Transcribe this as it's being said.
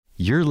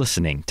You're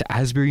listening to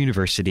Asbury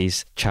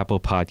University's Chapel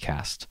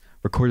Podcast,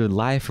 recorded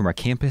live from our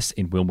campus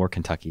in Wilmore,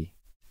 Kentucky.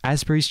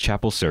 Asbury's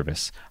Chapel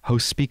Service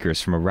hosts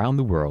speakers from around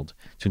the world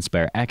to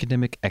inspire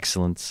academic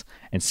excellence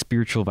and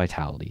spiritual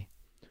vitality.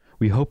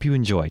 We hope you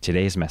enjoy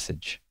today's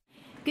message.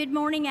 Good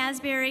morning,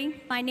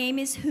 Asbury. My name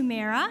is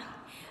Humaira.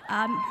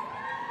 I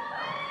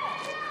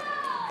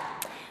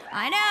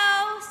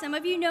know, some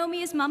of you know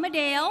me as Mama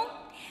Dale.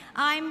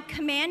 I'm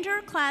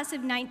Commander, class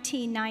of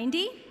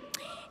 1990,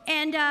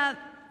 and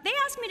they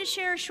asked me to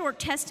share a short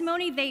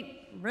testimony.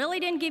 They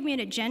really didn't give me an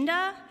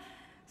agenda,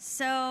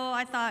 so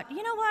I thought,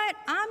 you know what?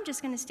 I'm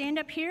just going to stand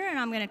up here and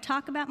I'm going to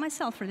talk about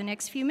myself for the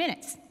next few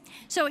minutes.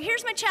 So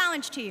here's my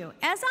challenge to you.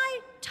 As I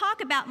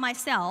talk about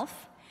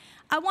myself,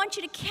 I want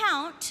you to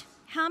count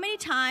how many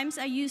times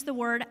I use the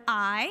word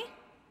I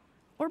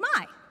or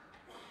my.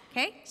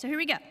 Okay, so here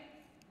we go.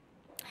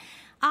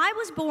 I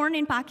was born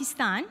in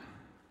Pakistan.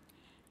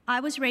 I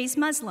was raised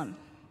Muslim.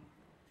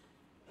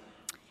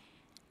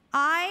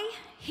 I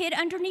hid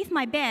underneath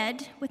my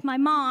bed with my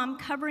mom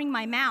covering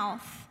my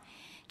mouth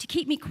to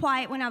keep me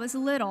quiet when I was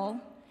little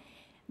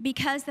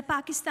because the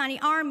Pakistani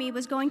army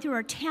was going through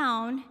our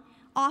town.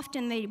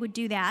 Often they would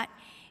do that.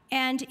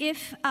 And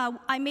if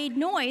I made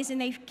noise and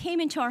they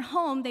came into our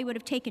home, they would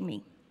have taken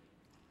me.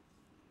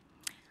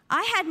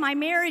 I had my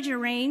marriage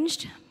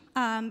arranged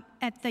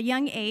at the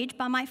young age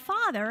by my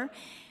father.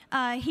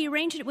 He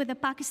arranged it with a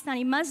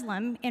Pakistani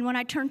Muslim, and when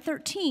I turned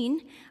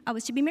 13, I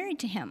was to be married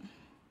to him.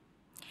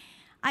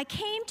 I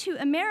came to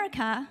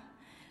America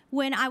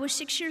when I was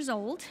 6 years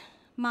old.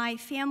 My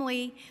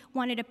family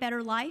wanted a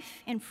better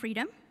life and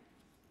freedom.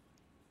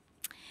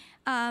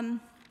 I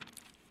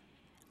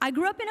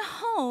grew up in a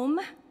home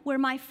where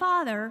my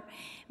father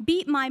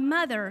beat my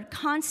mother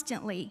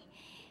constantly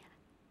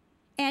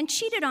and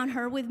cheated on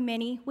her with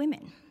many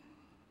women.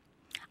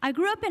 I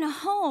grew up in a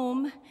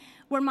home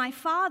where my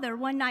father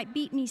one night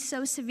beat me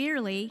so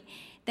severely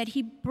that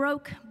he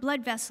broke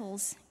blood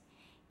vessels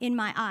in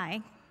my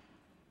eye.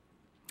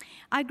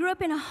 I grew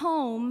up in a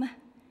home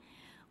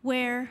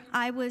where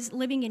I was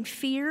living in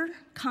fear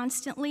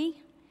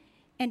constantly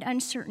and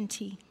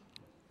uncertainty.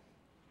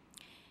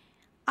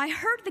 I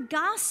heard the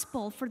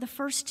gospel for the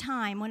first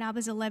time when I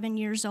was 11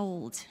 years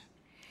old.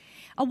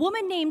 A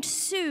woman named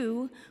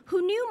Sue,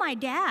 who knew my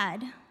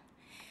dad,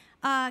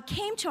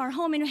 came to our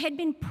home and had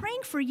been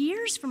praying for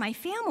years for my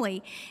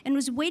family and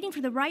was waiting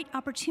for the right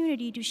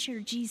opportunity to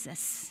share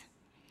Jesus.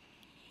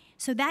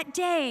 So that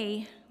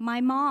day, my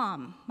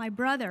mom, my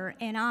brother,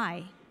 and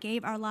I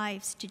gave our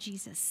lives to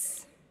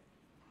Jesus.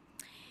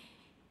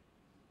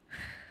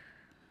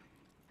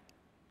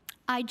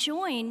 I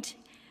joined,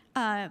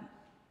 I'm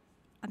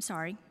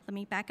sorry, let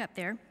me back up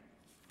there.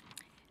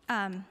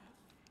 I'm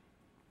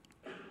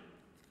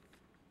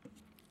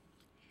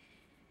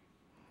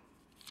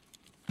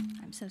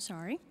so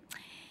sorry.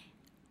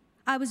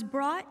 I was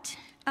brought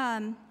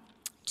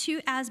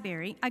to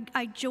Asbury.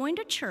 I joined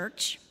a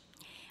church,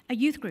 a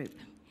youth group.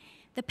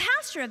 The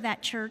pastor of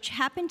that church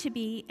happened to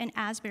be an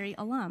Asbury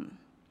alum,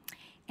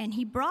 and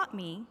he brought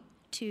me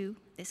to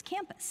this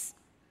campus.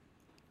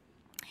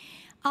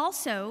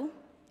 Also,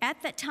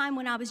 at that time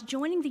when I was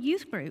joining the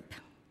youth group,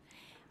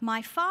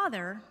 my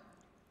father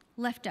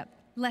left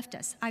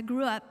us. I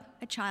grew up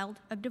a child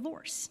of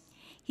divorce.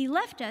 He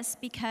left us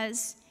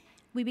because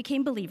we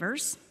became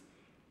believers,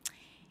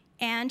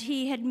 and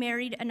he had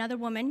married another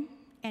woman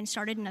and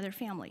started another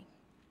family.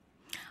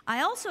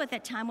 I also, at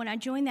that time, when I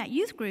joined that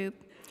youth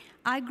group,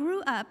 I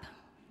grew up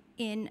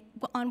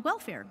on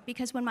welfare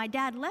because when my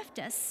dad left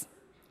us,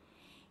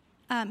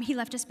 he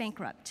left us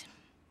bankrupt.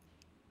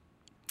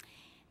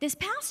 This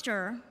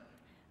pastor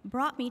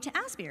brought me to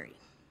Asbury,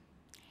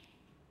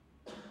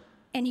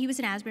 and he was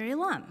an Asbury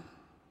alum.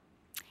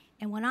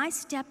 And when I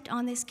stepped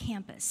on this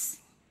campus,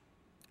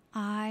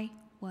 I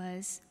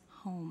was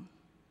home.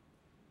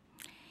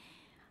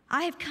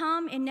 I have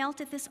come and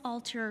knelt at this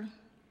altar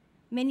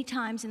many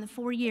times in the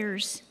 4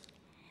 years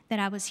that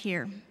I was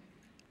here,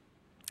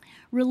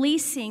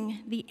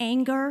 releasing the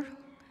anger,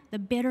 the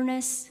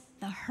bitterness,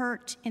 the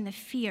hurt, and the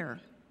fear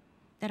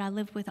that I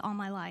lived with all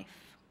my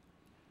life.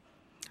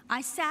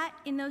 I sat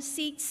in those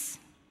seats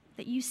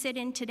that you sit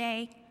in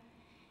today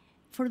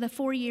for the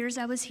 4 years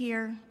I was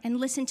here and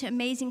listened to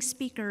amazing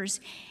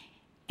speakers,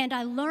 and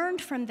I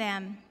learned from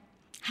them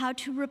how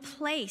to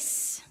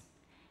replace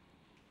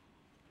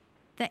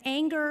the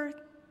anger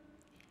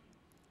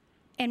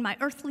and my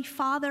earthly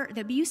father,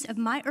 the abuse of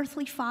my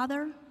earthly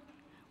father,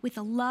 with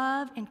the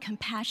love and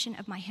compassion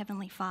of my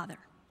heavenly Father.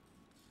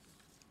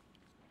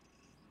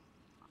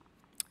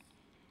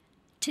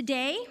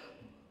 Today,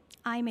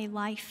 I am a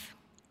life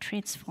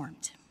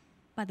transformed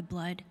by the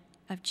blood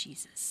of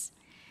Jesus.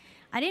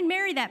 I didn't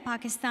marry that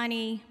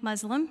Pakistani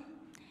Muslim.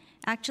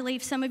 Actually,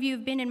 if some of you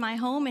have been in my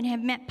home and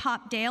have met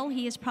Pop Dale,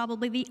 he is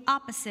probably the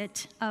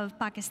opposite of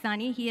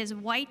Pakistani. He is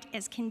white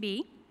as can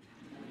be.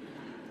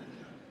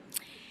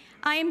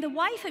 I am the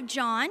wife of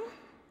John,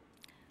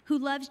 who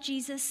loves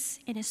Jesus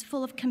and is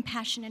full of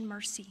compassion and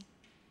mercy.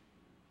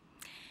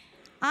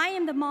 I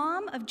am the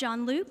mom of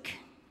John Luke,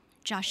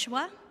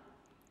 Joshua,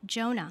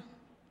 Jonah,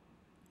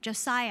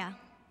 Josiah,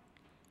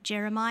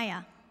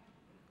 Jeremiah,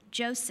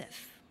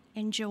 Joseph,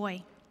 and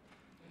Joy.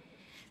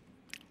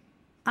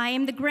 I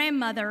am the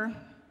grandmother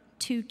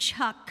to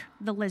Chuck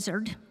the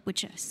lizard,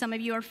 which some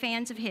of you are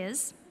fans of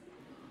his.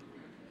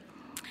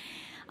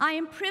 I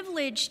am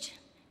privileged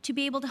to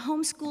be able to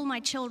homeschool my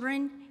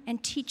children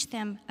and teach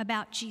them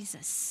about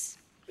Jesus.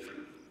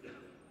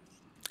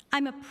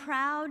 I'm a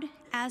proud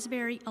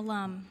Asbury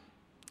alum.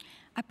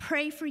 I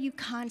pray for you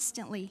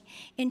constantly.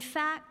 In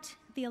fact,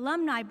 the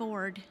Alumni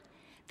Board,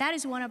 that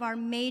is one of our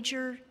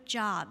major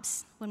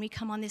jobs when we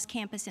come on this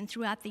campus and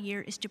throughout the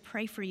year, is to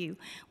pray for you.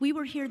 We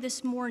were here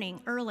this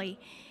morning early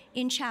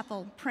in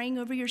chapel, praying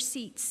over your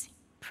seats,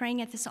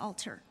 praying at this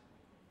altar.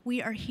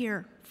 We are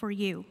here for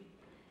you.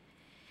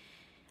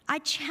 I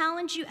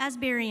challenge you,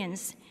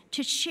 Asburyans,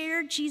 to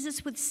share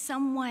Jesus with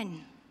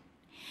someone,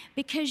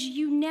 because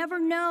you never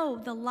know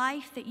the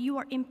life that you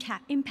are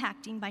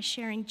impacting by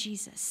sharing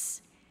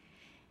Jesus.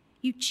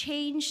 You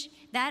changed,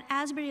 that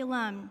Asbury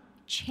alum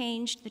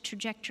changed the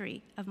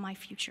trajectory of my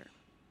future.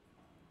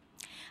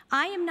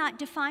 I am not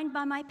defined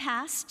by my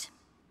past.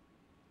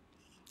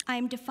 I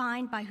am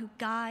defined by who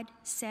God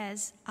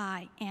says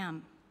I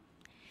am.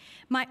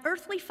 My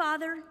earthly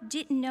father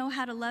didn't know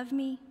how to love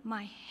me.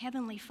 My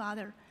heavenly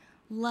Father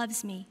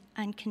loves me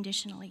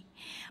unconditionally.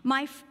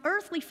 My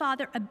earthly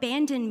father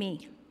abandoned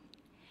me.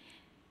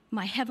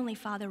 My heavenly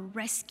Father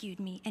rescued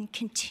me and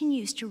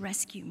continues to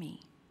rescue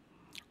me.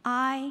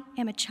 I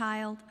am a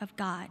child of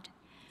God.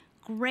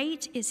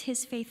 Great is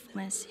his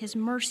faithfulness. His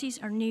mercies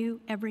are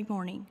new every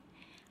morning.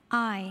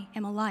 I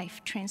am a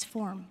life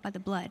transformed by the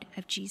blood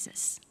of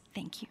Jesus.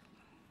 Thank you.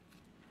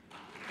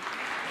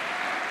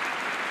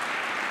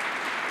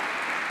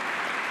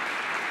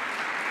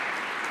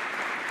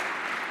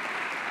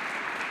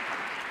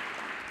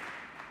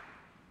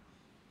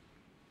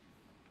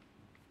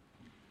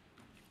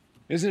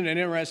 Isn't it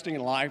interesting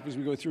in life, as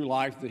we go through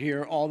life, to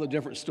hear all the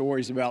different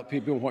stories about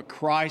people and what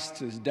Christ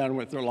has done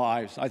with their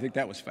lives? I think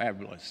that was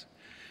fabulous.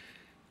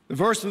 The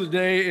verse of the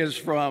day is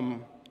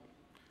from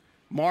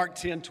Mark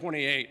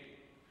 10:28,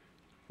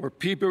 where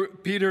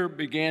Peter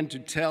began to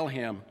tell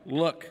him,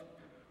 "Look,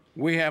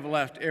 we have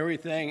left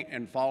everything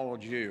and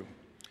followed you."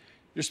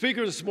 Your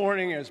speaker this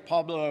morning is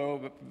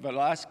Pablo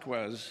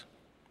Velazquez.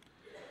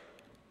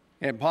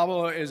 And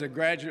Pablo is a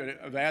graduate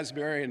of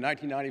Asbury in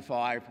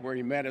 1995, where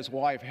he met his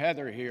wife,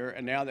 Heather, here,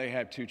 and now they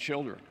have 2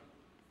 children.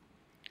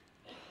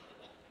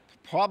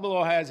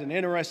 Pablo has an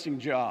interesting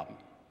job.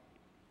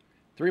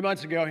 3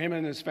 months ago, him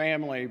and his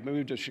family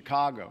moved to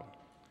Chicago,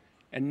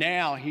 and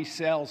now he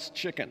sells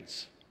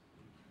chickens.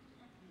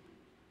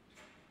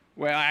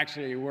 Well,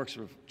 actually, he works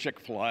for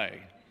Chick-fil-A.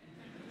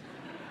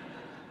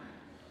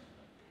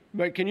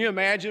 But can you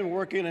imagine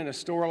working in a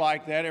store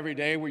like that every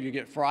day, where you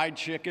get fried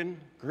chicken,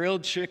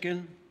 grilled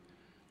chicken,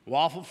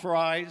 waffle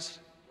fries,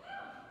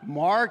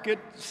 market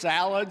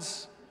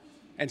salads,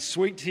 and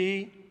sweet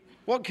tea?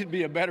 What could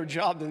be a better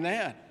job than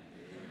that?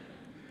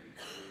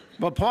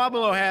 But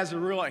Pablo has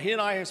he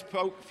and I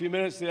spoke a few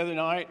minutes the other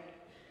night,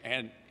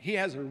 and he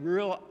has a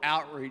real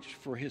outreach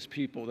for his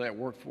people that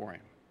work for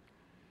him.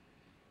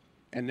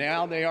 And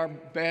now they are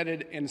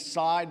bedded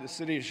inside the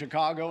city of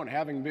Chicago, and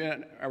having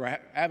been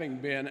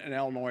an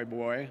Illinois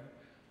boy,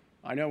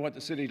 I know what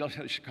the city of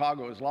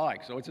Chicago is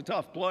like, so it's a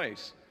tough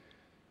place.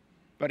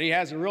 But he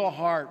has a real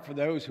heart for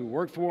those who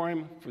work for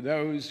him, for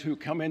those who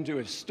come into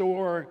his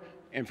store,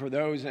 and for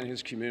those in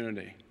his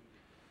community.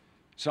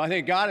 So I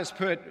think God has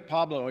put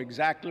Pablo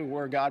exactly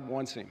where God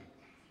wants him.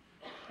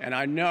 And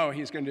I know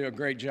he's going to do a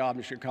great job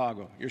in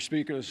Chicago. Your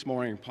speaker this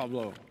morning,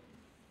 Pablo.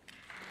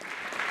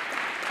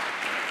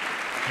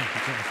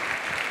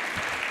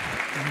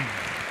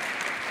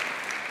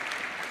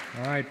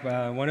 All right,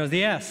 buenos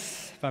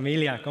días,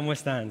 familia, ¿cómo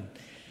están?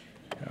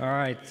 All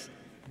right.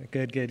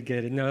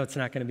 Good. No, it's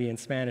not going to be in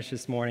Spanish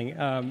this morning,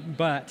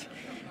 but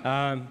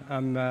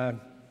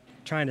I'm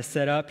trying to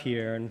set up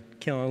here and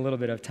killing a little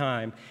bit of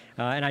time.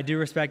 And I do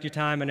respect your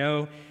time. I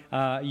know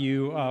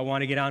you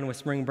want to get on with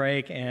spring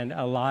break, and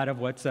a lot of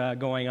what's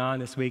going on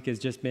this week has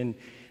just been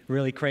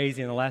really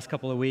crazy in the last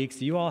couple of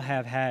weeks. You all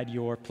have had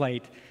your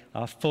plate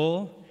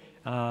full,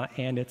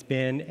 and it's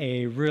been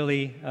a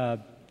really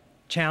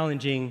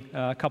challenging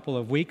couple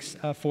of weeks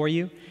for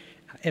you,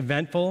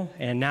 eventful,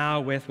 and now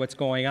with what's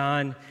going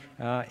on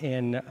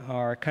in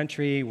our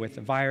country with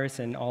the virus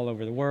and all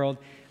over the world.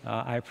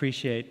 I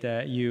appreciate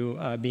you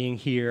being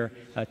here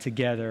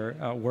together,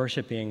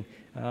 worshiping,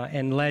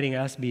 and letting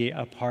us be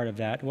a part of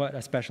that. What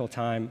a special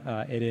time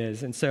it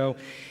is. And so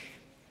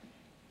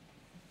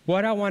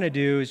what I want to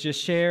do is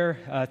just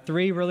share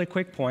 3 really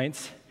quick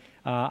points.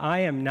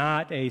 I am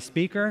not a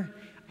speaker,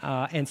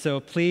 and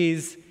so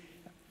please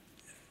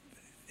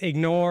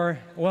ignore,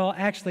 well,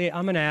 actually,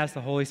 I'm going to ask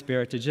the Holy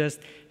Spirit to just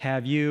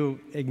have you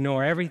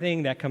ignore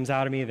everything that comes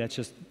out of me that's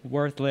just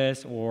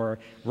worthless or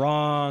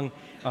wrong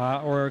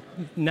or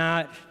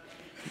not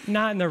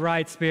not in the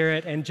right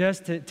spirit, and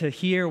just to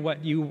hear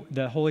what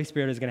the Holy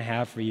Spirit is going to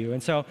have for you.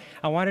 And so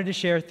I wanted to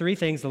share 3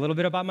 things, a little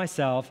bit about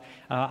myself.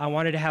 I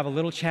wanted to have a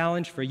little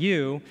challenge for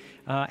you,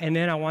 and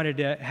then I wanted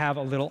to have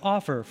a little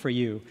offer for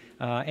you.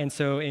 And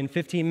so in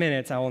 15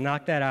 minutes, I will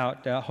knock that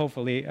out,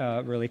 hopefully,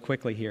 really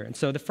quickly here. And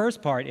so the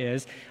first part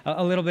is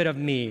a little bit of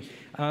me.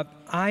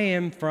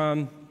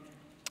 I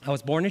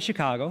was born in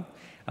Chicago.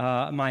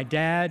 My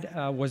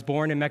dad was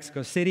born in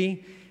Mexico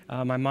City.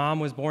 My mom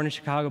was born in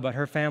Chicago, but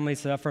her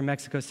family's from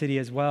Mexico City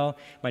as well.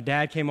 My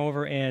dad came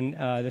over in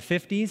the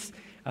 50s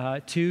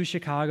to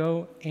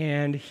Chicago,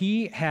 and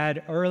he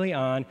had early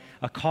on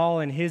a call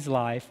in his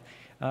life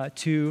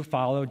to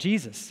follow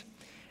Jesus.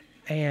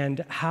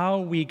 And how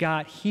we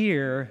got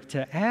here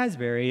to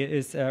Asbury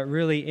is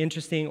really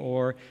interesting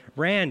or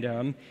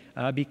random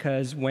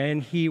because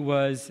when he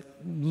was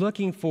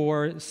looking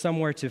for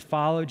somewhere to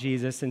follow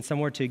Jesus and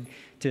somewhere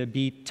to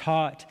be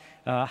taught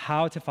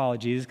how to follow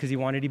Jesus because he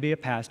wanted to be a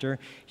pastor,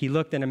 he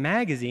looked in a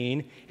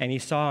magazine and he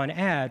saw an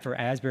ad for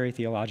Asbury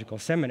Theological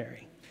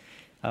Seminary.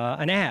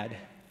 An ad.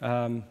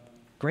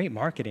 Great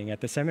marketing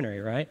at the seminary,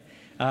 right?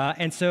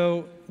 And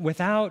so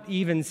without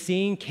even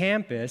seeing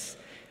campus,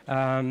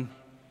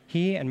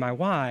 he and my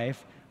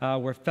wife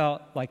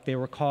felt like they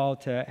were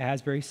called to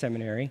Asbury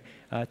Seminary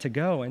to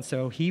go. And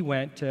so he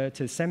went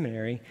to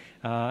seminary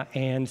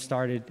and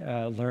started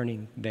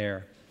learning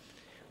there.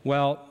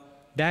 Well,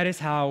 that is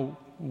how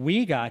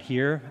we got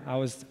here. I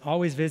was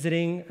always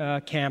visiting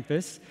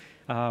campus.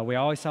 We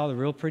always saw the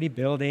real pretty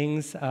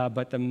buildings,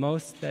 but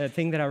the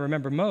thing that I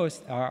remember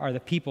most are the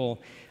people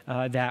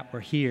that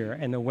were here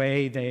and the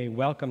way they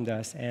welcomed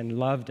us and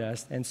loved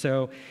us. And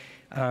so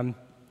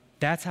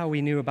that's how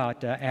we knew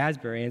about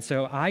Asbury. And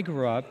so I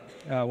grew up,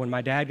 when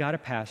my dad got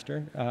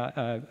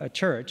a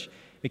church,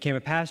 became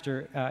a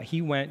pastor,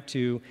 he went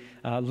to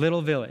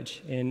Little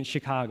Village in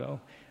Chicago,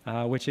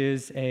 which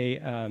is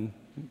a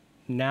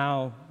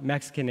now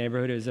Mexican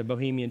neighborhood. It was a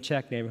Bohemian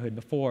Czech neighborhood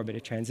before, but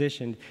it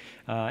transitioned,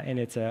 and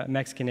it's a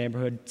Mexican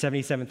neighborhood,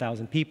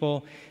 77,000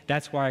 people.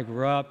 That's where I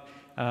grew up.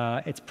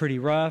 It's pretty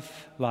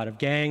rough, a lot of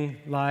gang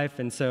life,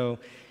 and so,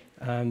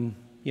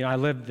 I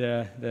lived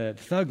the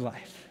thug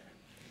life.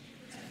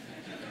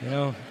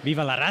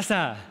 Viva la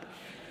raza.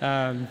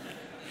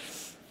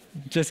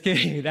 Just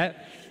kidding.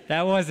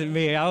 That wasn't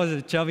me. I was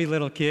a chubby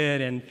little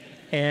kid,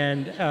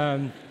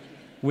 and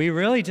we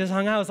really just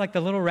hung out. It was like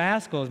the Little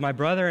Rascals. My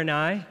brother and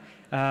I,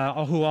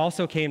 who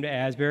also came to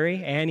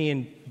Asbury. Annie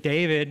and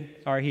David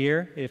are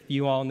here, if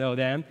you all know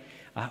them.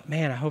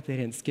 Man, I hope they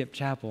didn't skip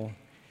chapel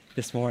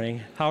this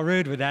morning. How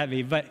rude would that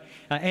be? But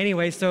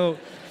anyway, so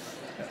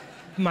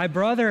my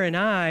brother and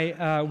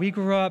I, we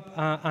grew up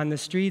on the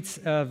streets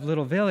of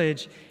Little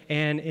Village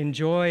and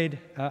enjoyed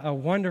a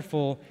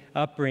wonderful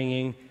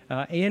upbringing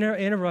in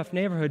a rough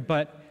neighborhood,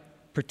 but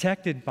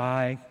protected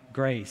by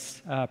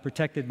grace,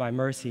 protected by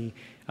mercy,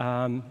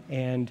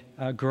 and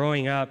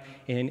growing up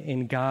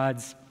in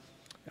God's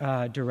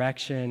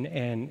direction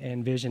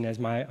and vision as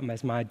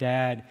my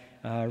dad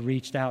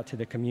reached out to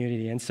the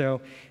community. And so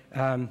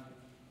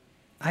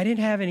I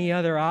didn't have any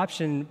other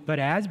option but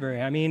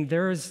Asbury. I mean,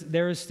 there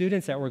was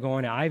students that were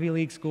going to Ivy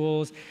League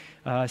schools,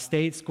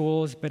 state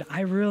schools, but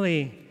I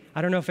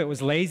don't know if it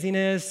was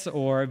laziness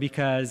or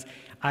because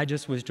I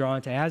just was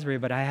drawn to Asbury,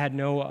 but I had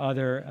no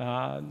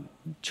other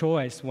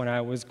choice when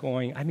I was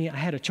going. I mean, I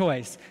had a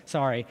choice,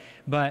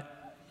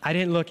 but I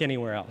didn't look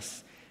anywhere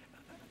else.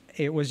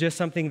 It was just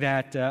something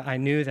that I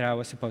knew that I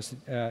was supposed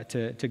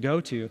to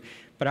go to.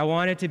 But I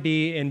wanted to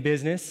be in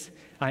business.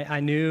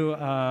 I knew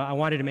I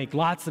wanted to make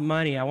lots of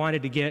money. I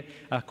wanted to get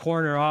a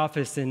corner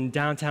office in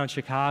downtown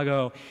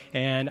Chicago,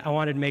 and I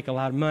wanted to make a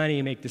lot of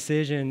money, make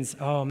decisions.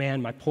 Oh,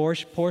 man, my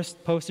Porsche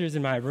posters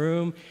in my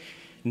room,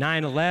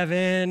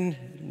 911,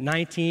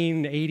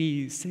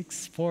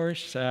 1986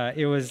 Porsche.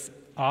 It was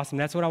awesome.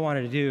 That's what I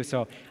wanted to do,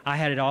 so I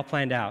had it all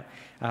planned out.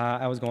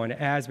 I was going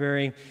to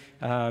Asbury,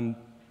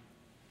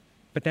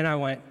 but then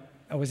I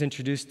was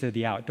introduced to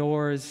the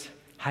outdoors,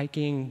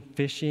 hiking,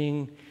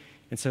 fishing,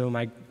 and so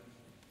my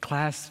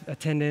class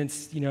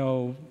attendance,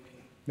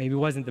 maybe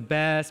wasn't the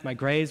best. My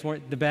grades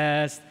weren't the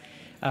best.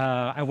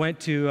 I went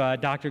to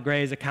Dr.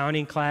 Gray's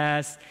accounting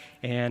class,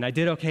 and I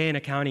did okay in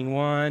accounting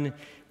 1,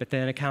 but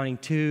then accounting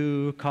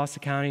 2, cost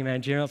accounting,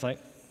 managerial, it's like,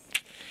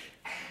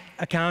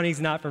 accounting's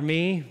not for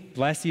me.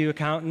 Bless you,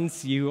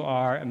 accountants. You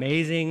are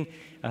amazing,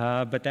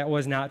 but that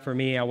was not for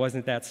me. I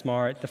wasn't that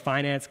smart. The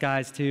finance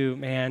guys, too,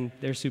 man,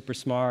 they're super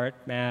smart,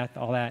 math,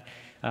 all that.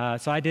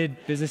 So I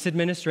did business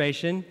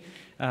administration,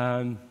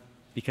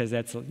 because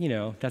that's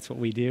what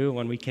we do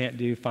when we can't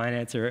do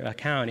finance or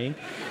accounting.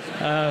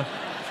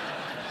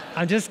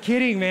 I'm just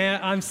kidding, man.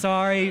 I'm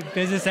sorry,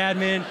 business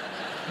admin.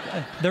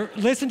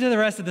 Listen to the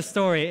rest of the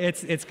story.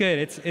 It's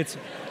good.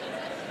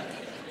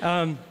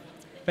 But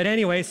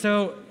anyway,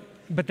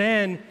 but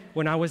then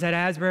when I was at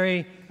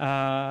Asbury,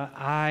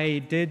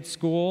 I did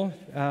school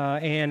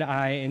and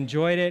I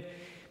enjoyed it,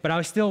 but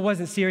I still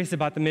wasn't serious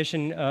about the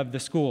mission of the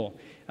school.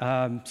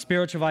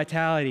 Spiritual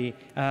vitality,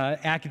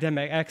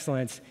 academic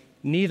excellence.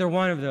 Neither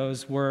one of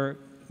those were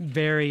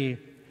very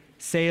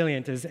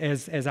salient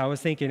as I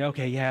was thinking,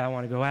 okay, yeah, I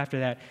want to go after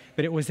that.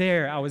 But it was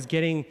there. I was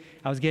getting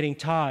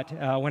taught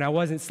when I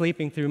wasn't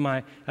sleeping through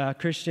my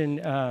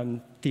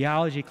Christian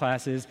theology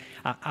classes.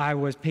 I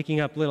was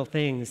picking up little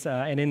things,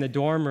 and in the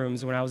dorm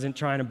rooms when I wasn't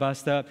trying to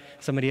bust up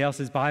somebody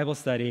else's Bible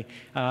study,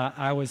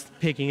 I was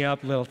picking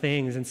up little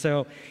things. And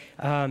so,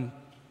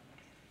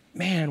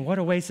 man, what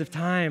a waste of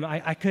time.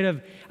 I could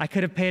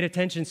have paid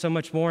attention so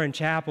much more in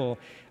chapel.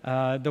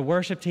 The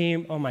worship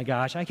team, oh my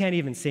gosh, I can't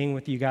even sing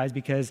with you guys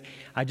because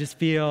I just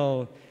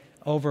feel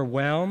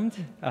overwhelmed.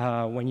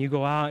 When you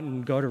go out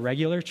and go to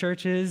regular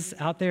churches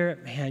out there,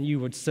 man, you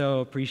would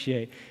so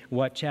appreciate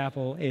what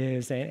chapel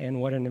is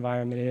and what an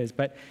environment it is.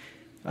 But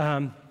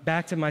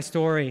back to my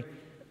story.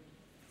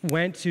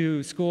 Went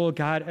to school,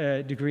 got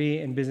a degree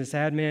in business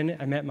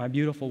admin. I met my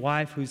beautiful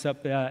wife who's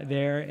up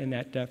there in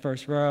that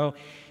first row.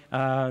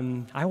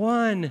 I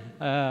won.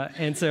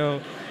 And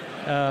so,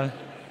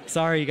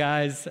 sorry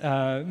guys,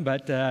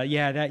 but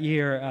yeah, that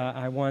year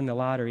I won the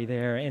lottery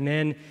there. And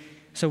then,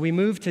 so we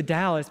moved to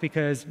Dallas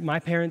because my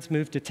parents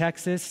moved to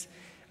Texas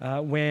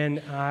when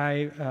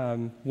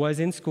I was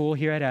in school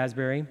here at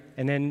Asbury.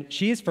 And then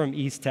she's from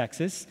East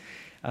Texas.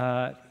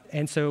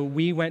 And so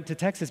we went to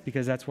Texas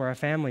because that's where our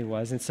family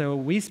was. And so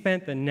we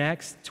spent the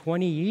next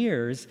 20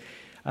 years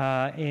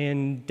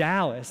in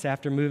Dallas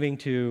after moving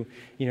to,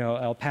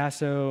 El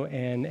Paso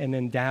and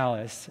then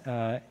Dallas,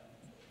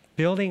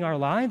 building our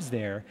lives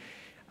there.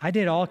 I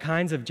did all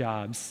kinds of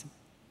jobs,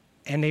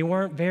 and they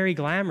weren't very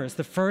glamorous.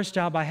 The first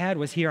job I had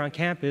was here on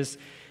campus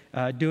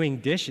doing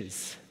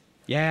dishes.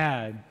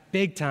 Yeah,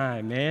 big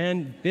time,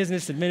 man.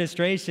 Business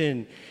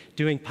administration,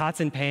 doing pots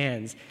and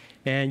pans.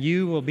 And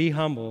you will be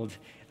humbled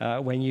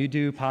when you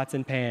do pots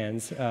and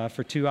pans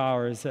for 2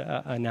 hours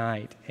a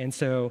night. And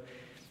so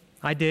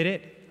I did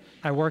it.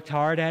 I worked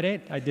hard at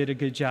it. I did a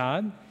good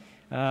job.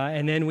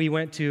 And then we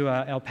went to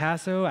El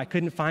Paso. I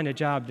couldn't find a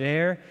job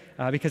there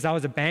because I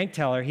was a bank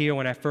teller here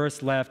when I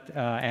first left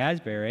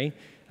Asbury,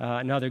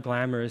 another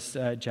glamorous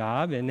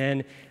job. And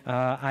then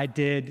I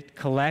did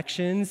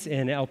collections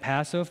in El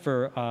Paso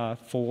for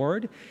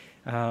Ford.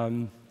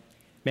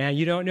 Man,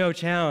 you don't know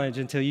challenge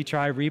until you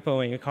try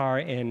repoing a car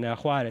in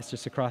Juarez,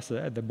 just across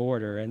the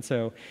border. And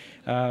so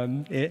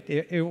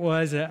it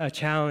was a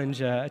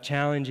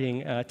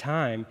challenging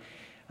time.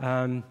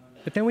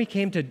 But then we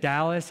came to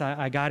Dallas.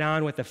 I got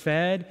on with the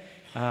Fed,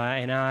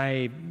 and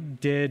I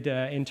did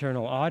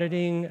internal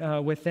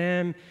auditing with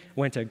them,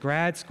 went to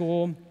grad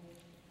school,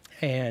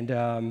 and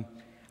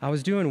I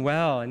was doing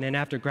well. And then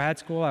after grad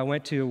school, I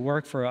went to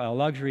work for a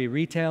luxury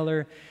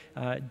retailer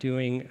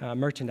doing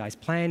merchandise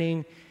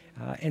planning.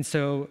 And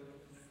so,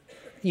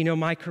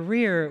 my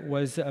career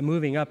was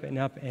moving up and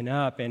up and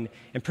up, and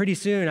pretty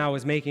soon I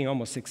was making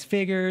almost six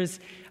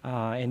figures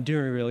and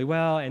doing really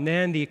well. And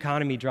then the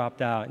economy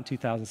dropped out in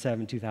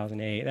 2007,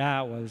 2008.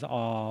 That was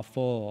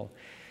awful.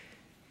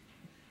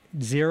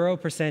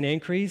 0%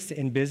 increase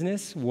in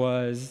business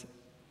was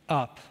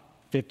up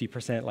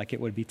 50% like it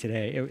would be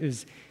today. It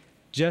was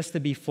just to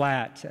be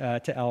flat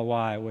to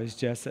LY was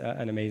just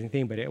an amazing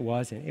thing, but it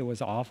wasn't. It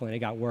was awful, and it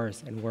got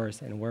worse and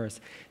worse and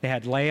worse. They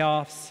had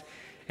layoffs,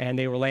 and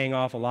they were laying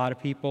off a lot of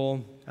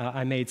people.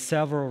 I made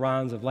several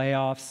rounds of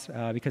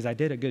layoffs because I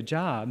did a good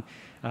job.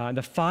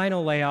 The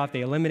final layoff,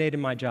 they eliminated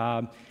my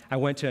job. I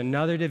went to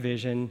another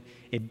division.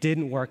 It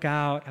didn't work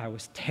out. I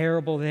was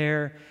terrible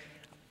there.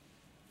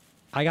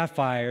 I got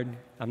fired.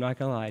 I'm not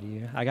going to lie to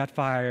you. I got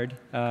fired.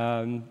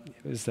 It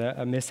was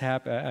a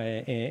mishap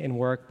in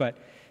work, but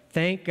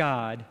thank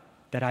God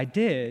that I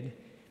did,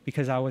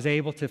 because I was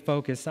able to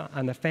focus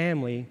on the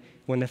family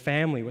when the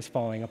family was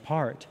falling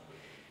apart.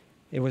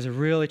 It was a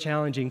really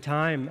challenging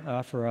time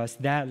for us.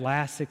 That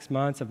last 6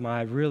 months of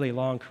my really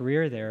long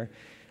career there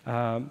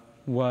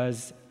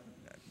was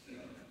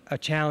a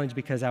challenge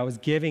because I was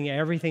giving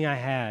everything I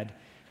had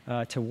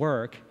to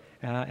work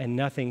and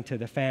nothing to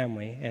the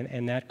family,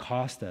 and that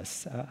cost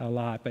us a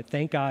lot. But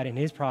thank God in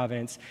His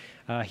providence,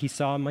 He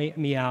saw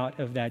me out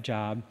of that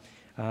job,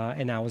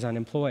 and I was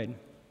unemployed.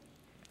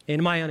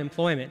 In my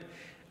unemployment,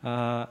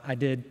 I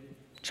did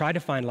try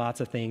to find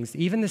lots of things.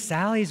 Even the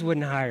Sallies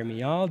wouldn't hire me,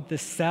 y'all. The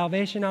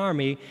Salvation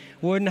Army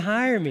wouldn't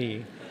hire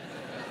me.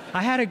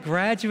 I had a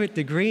graduate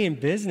degree in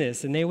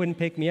business, and they wouldn't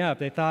pick me up.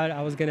 They thought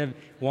I was going to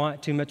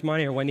want too much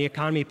money, or when the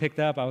economy picked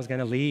up, I was going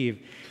to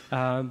leave.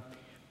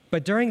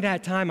 But during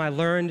that time, I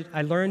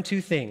learned two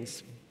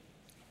things.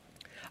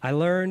 I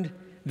learned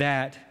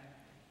that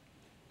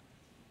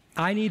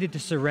I needed to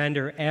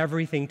surrender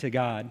everything to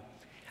God.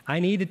 I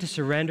needed to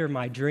surrender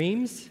my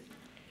dreams.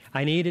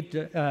 I needed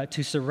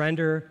to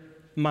surrender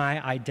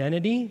my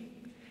identity.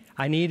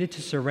 I needed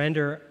to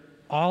surrender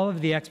all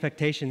of the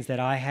expectations that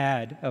I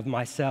had of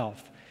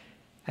myself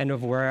and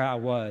of where I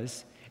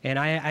was. And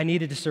I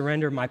needed to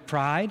surrender my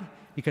pride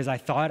because I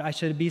thought I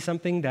should be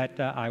something that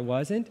I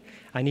wasn't.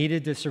 I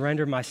needed to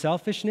surrender my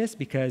selfishness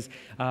because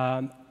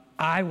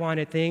I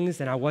wanted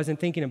things and I wasn't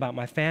thinking about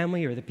my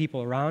family or the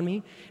people around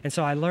me. And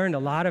so I learned a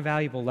lot of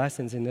valuable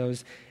lessons in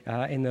those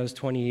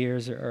 20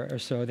 years or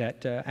so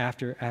that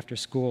after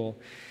school.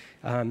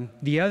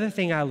 The other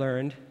thing I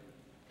learned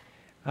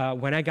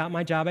when I got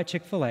my job at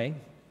Chick-fil-A,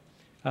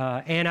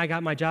 and I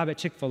got my job at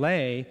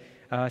Chick-fil-A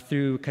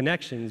through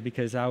connections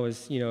because I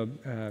was,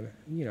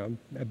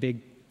 a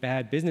big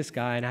bad business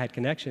guy and I had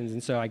connections,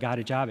 and so I got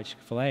a job at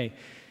Chick-fil-A,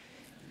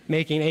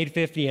 making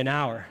 $8.50 an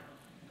hour.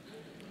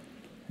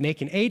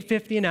 Making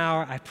 $8.50 an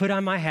hour, I put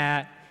on my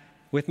hat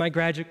with my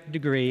graduate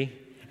degree,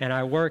 and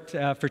I worked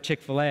for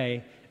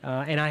Chick-fil-A,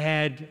 and I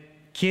had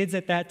kids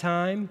at that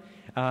time,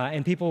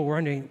 and people were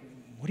wondering,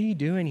 what are you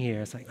doing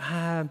here? It's like,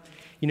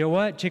 you know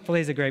what? Chick-fil-A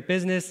is a great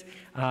business.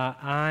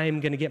 I'm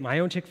going to get my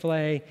own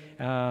Chick-fil-A,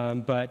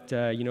 but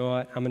you know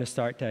what? I'm going to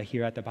start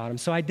here at the bottom.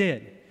 So I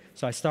did.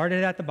 So I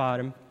started at the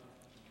bottom.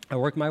 I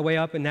worked my way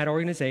up in that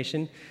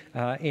organization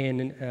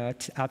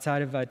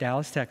outside of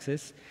Dallas,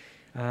 Texas.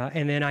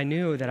 And then I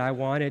knew that I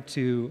wanted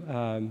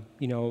to,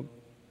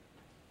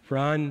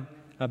 run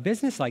a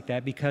business like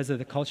that because of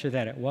the culture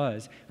that it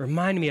was. It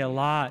reminded me a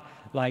lot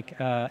like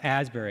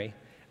Asbury.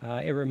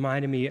 It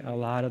reminded me a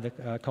lot of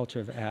the culture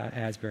of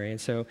Asbury.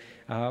 And so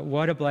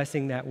what a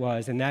blessing that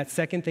was. And that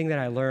second thing that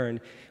I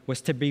learned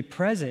was to be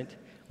present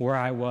where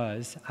I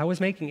was. I was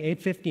making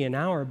 $8.50 an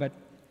hour, but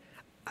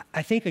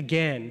I think,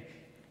 again,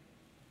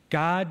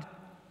 God,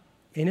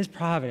 in His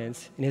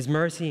providence, in His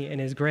mercy,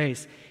 and His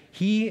grace,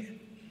 He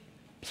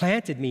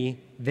planted me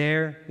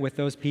there with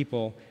those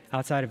people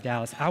outside of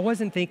Dallas. I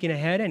wasn't thinking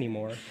ahead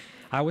anymore.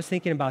 I was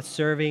thinking about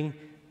serving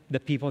the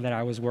people that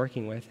I was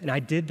working with. And I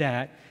did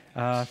that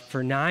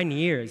for 9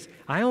 years.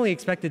 I only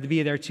expected to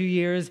be there 2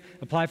 years,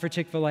 apply for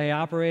Chick-fil-A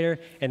operator,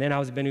 and then I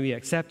was going to be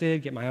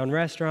accepted, get my own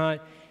restaurant.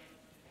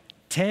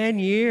 10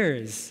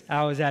 years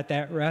I was at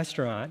that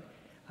restaurant.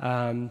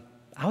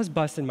 I was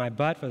busting my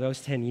butt for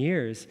those 10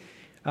 years.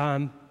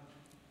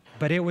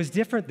 But it was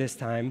different this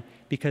time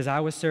because I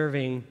was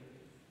serving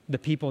the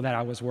people that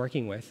I was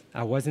working with.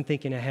 I wasn't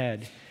thinking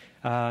ahead.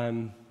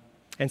 And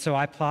so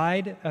I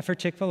applied for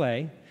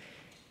Chick-fil-A.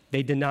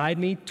 They denied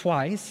me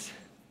twice,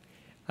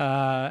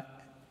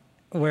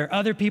 where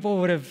other people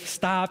would have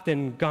stopped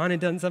and gone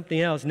and done something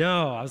else.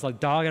 No, I was like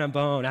dog on a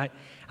bone.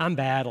 I'm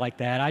bad like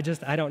that.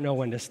 I don't know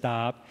when to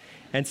stop.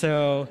 And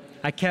so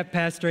I kept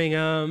pestering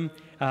them.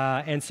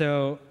 And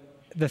so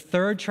the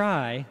third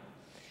try,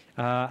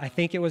 I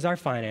think it was our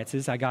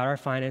finances. I got our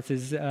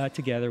finances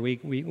together.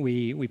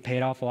 We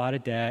paid off a lot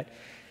of debt.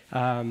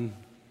 And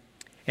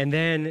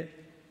then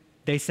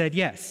they said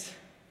yes.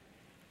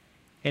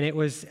 And it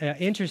was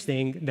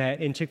interesting that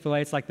in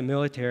Chick-fil-A, it's like the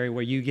military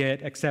where you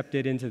get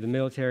accepted into the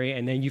military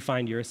and then you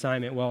find your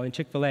assignment. Well, in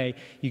Chick-fil-A,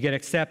 you get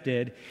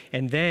accepted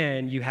and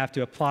then you have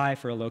to apply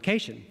for a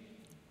location.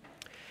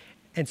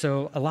 And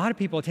so a lot of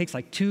people, it takes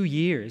like 2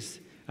 years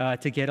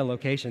to get a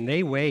location.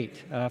 They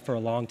wait for a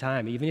long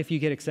time. Even if you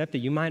get accepted,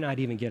 you might not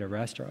even get a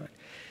restaurant.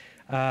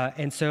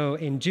 And so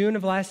in June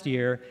of last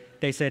year,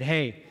 they said,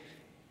 hey,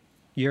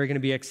 you're going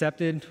to be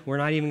accepted. We're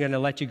not even going to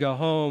let you go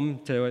home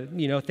to,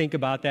 think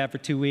about that for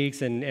 2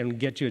 weeks and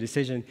get you a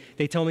decision.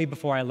 They told me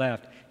before I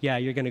left, yeah,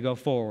 you're going to go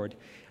forward.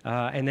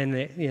 And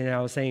then,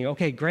 I was saying,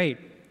 okay,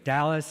 great.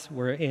 Dallas,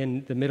 we're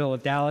in the middle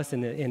of Dallas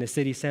in the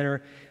city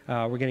center.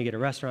 We're going to get a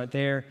restaurant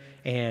there.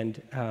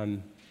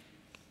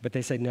 But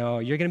they said, no,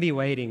 you're going to be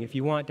waiting. If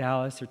you want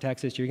Dallas or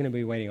Texas, you're going to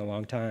be waiting a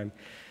long time.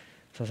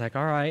 So I was like,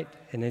 all right.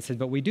 And they said,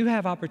 but we do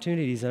have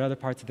opportunities in other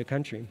parts of the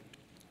country.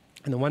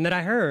 And the one that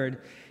I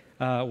heard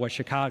was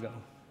Chicago.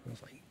 I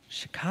was like,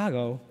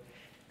 Chicago?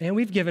 Man,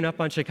 we've given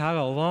up on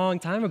Chicago a long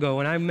time ago.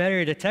 When I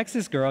married a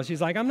Texas girl,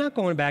 she's like, I'm not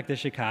going back to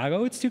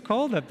Chicago. It's too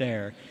cold up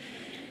there.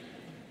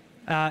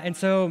 And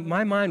so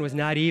my mind was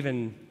not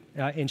even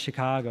in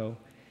Chicago.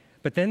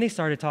 But then they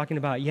started talking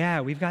about,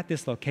 yeah, we've got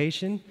this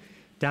location,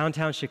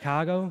 downtown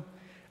Chicago.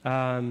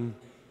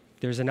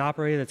 There's an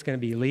operator that's going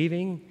to be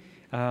leaving.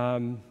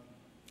 And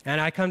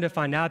I come to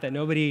find out that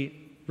nobody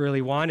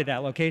really wanted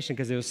that location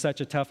because it was such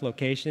a tough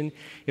location.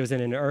 It was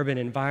in an urban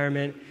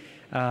environment.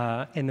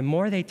 And the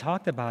more they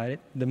talked about it,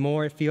 the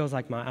more it feels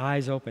like my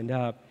eyes opened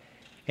up.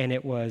 And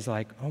it was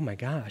like, oh my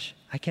gosh,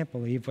 I can't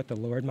believe what the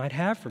Lord might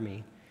have for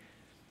me.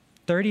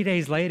 30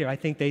 days later, I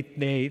think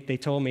they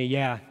told me,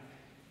 yeah,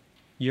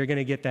 you're going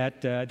to get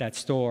that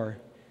store.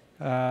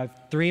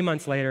 3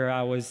 months later,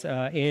 I was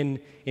in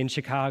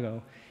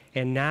Chicago.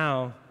 And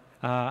now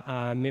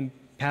I'm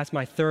past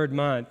my third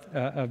month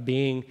of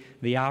being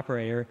the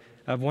operator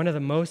of one of the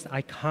most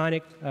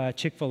iconic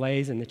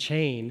Chick-fil-A's in the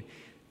chain,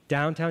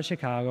 downtown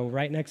Chicago,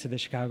 right next to the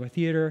Chicago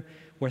Theater,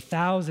 where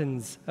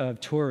thousands of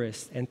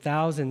tourists and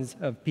thousands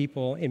of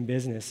people in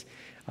business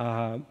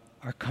are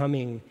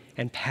coming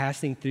and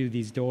passing through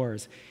these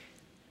doors,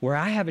 where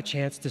I have a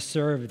chance to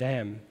serve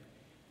them.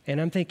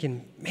 And I'm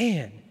thinking,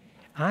 man,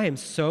 I am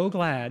so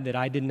glad that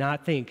I did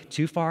not think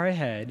too far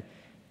ahead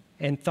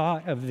and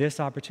thought of this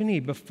opportunity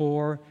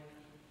before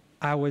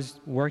I was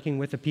working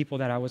with the people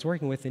that I was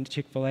working with in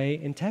Chick-fil-A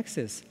in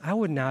Texas. I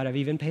would not have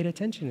even paid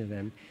attention to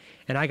them.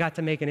 And I got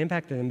to make an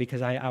impact to them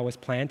because I was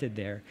planted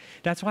there.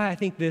 That's why I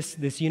think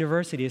this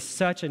university is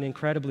such an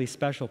incredibly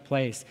special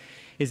place,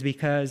 is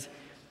because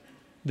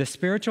the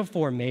spiritual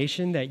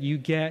formation that you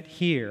get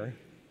here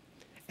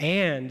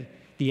and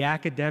the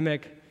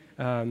academic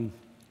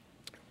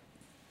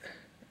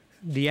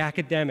the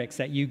academics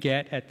that you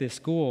get at this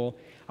school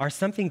are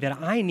something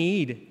that I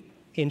need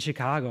in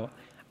Chicago.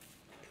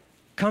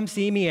 Come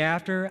see me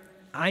after.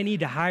 I need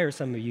to hire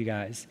some of you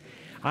guys.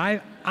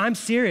 I'm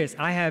serious.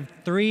 I have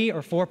 3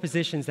 or 4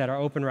 positions that are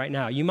open right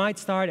now. You might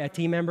start at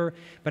team member,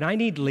 but I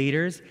need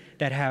leaders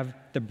that have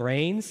the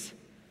brains.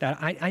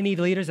 I need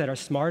leaders that are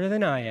smarter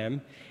than I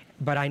am,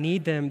 but I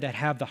need them that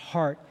have the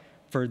heart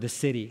for the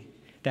city,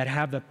 that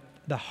have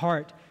the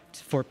heart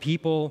for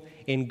people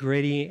in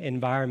gritty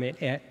environment,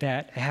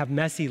 that have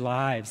messy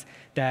lives,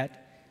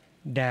 that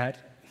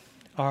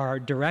are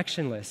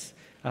directionless.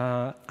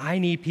 I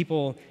need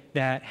people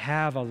that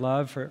have a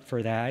love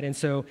for that. And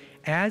so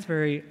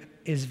Asbury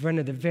is one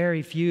of the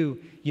very few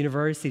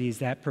universities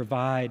that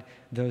provide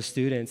those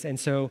students. And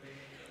so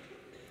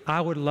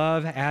I would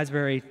love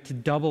Asbury to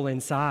double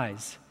in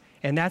size.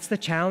 And that's the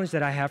challenge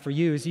that I have for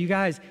you, is you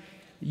guys,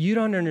 you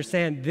don't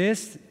understand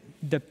this,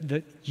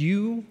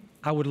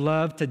 I would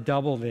love to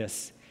double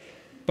this.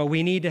 But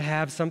we need to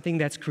have something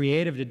that's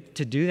creative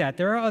to do that.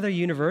 There are other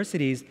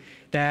universities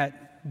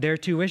that their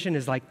tuition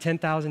is like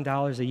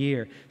 $10,000 a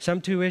year.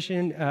 Some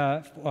tuition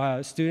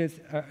students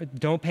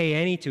don't pay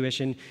any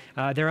tuition.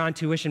 They're on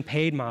tuition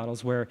paid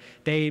models where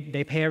they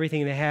pay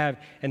everything they have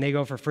and they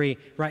go for free.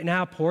 Right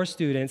now, poor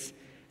students,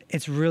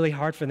 it's really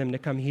hard for them to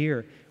come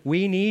here.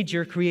 We need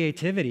your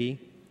creativity.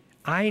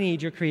 I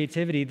need your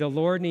creativity. The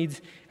Lord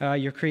needs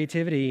your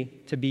creativity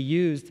to be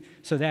used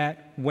so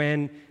that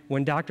when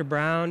Dr.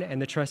 Brown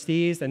and the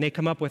trustees, and they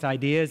come up with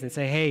ideas and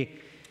say, hey,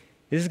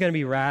 this is going to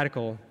be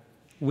radical.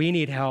 We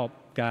need help,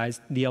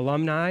 guys. The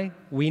alumni,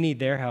 we need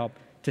their help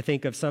to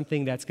think of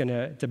something that's going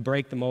to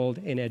break the mold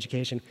in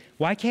education.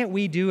 Why can't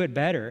we do it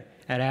better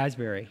at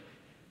Asbury?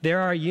 There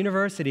are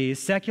universities,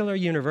 secular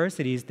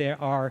universities,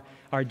 that are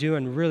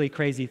doing really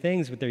crazy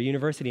things with their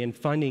university and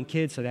funding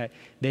kids so that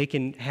they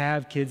can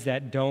have kids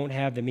that don't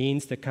have the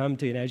means to come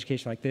to an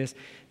education like this,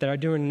 that are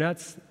doing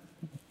nuts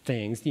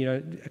things,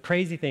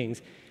 crazy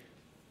things.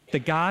 The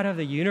God of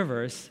the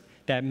universe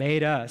that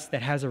made us,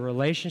 that has a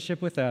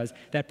relationship with us,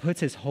 that puts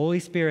His Holy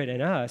Spirit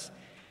in us,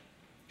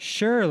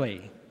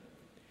 surely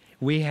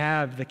we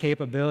have the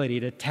capability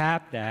to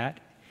tap that,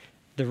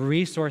 the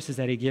resources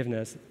that He's given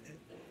us,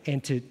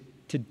 and to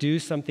do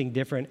something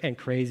different and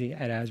crazy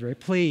at Asbury.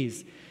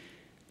 Please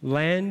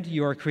lend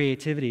your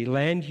creativity,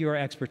 lend your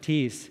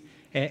expertise,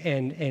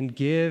 and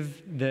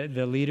give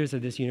the leaders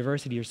of this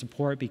university your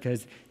support,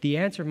 because the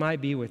answer might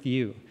be with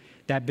you.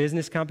 That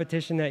business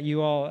competition that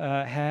you all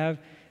have,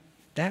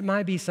 that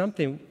might be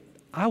something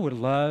I would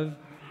love.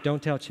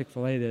 Don't tell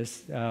Chick-fil-A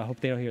this. Hope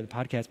they don't hear the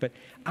podcast. But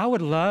I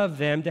would love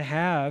them to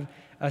have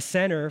a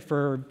center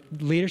for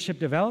leadership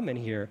development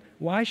here.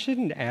 Why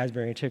shouldn't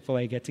Asbury and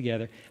Chick-fil-A get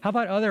together? How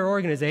about other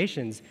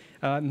organizations,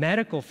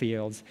 medical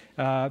fields,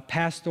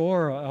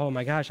 pastoral? Oh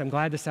my gosh, I'm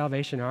glad the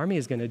Salvation Army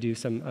is going to do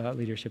some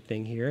leadership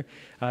thing here.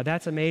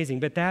 That's amazing.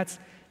 But that's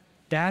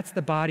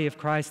the body of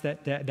Christ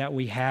that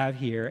we have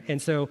here.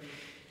 And so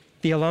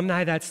the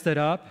alumni that stood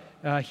up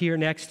here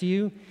next to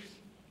you,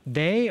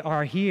 they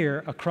are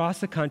here across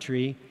the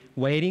country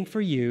waiting for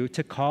you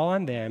to call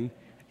on them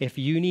if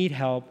you need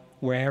help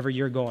wherever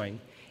you're going.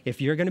 If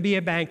you're going to be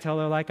a bank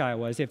teller like I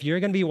was, if you're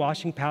going to be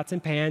washing pots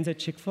and pans at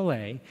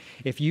Chick-fil-A,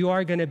 if you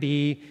are going to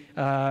be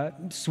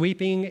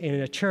sweeping in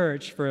a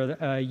church for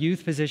a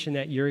youth position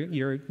that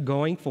you're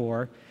going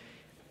for,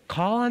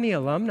 call on the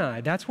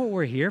alumni. That's what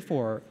we're here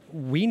for.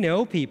 We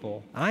know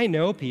people. I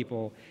know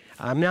people.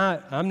 I'm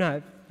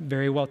not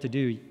very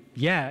well-to-do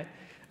yet.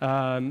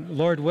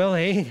 Lord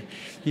willing,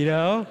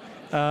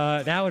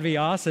 that would be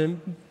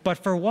awesome. But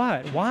for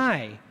what?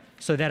 Why?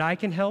 So that I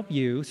can help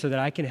you, so that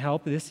I can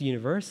help this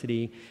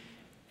university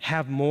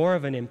have more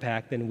of an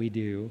impact than we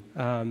do.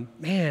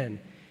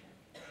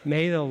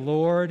 May the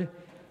Lord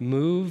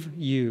move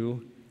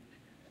you,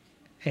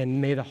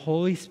 and may the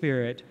Holy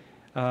Spirit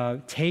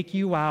take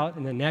you out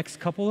in the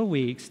next couple of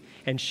weeks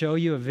and show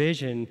you a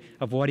vision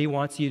of what He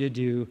wants you to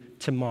do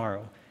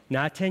tomorrow.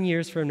 Not 10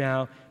 years from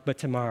now, but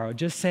tomorrow.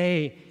 Just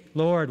say,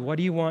 Lord, what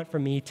do you want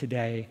from me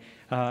today?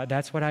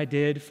 That's what I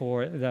did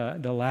for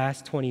the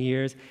last 20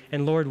 years.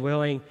 And Lord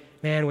willing,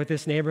 with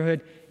this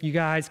neighborhood, you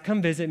guys,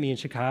 come visit me in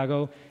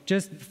Chicago.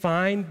 Just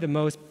find the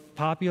most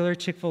popular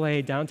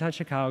Chick-fil-A downtown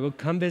Chicago.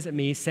 Come visit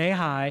me. Say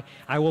hi.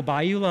 I will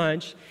buy you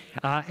lunch.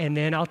 And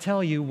then I'll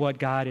tell you what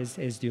God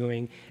is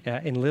doing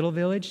in Little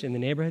Village, in the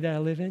neighborhood that I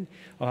live in,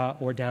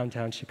 or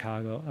downtown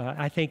Chicago.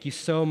 I thank you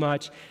so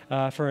much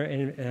I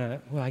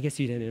guess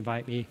you didn't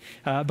invite me.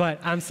 But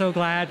I'm so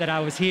glad that I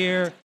was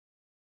here.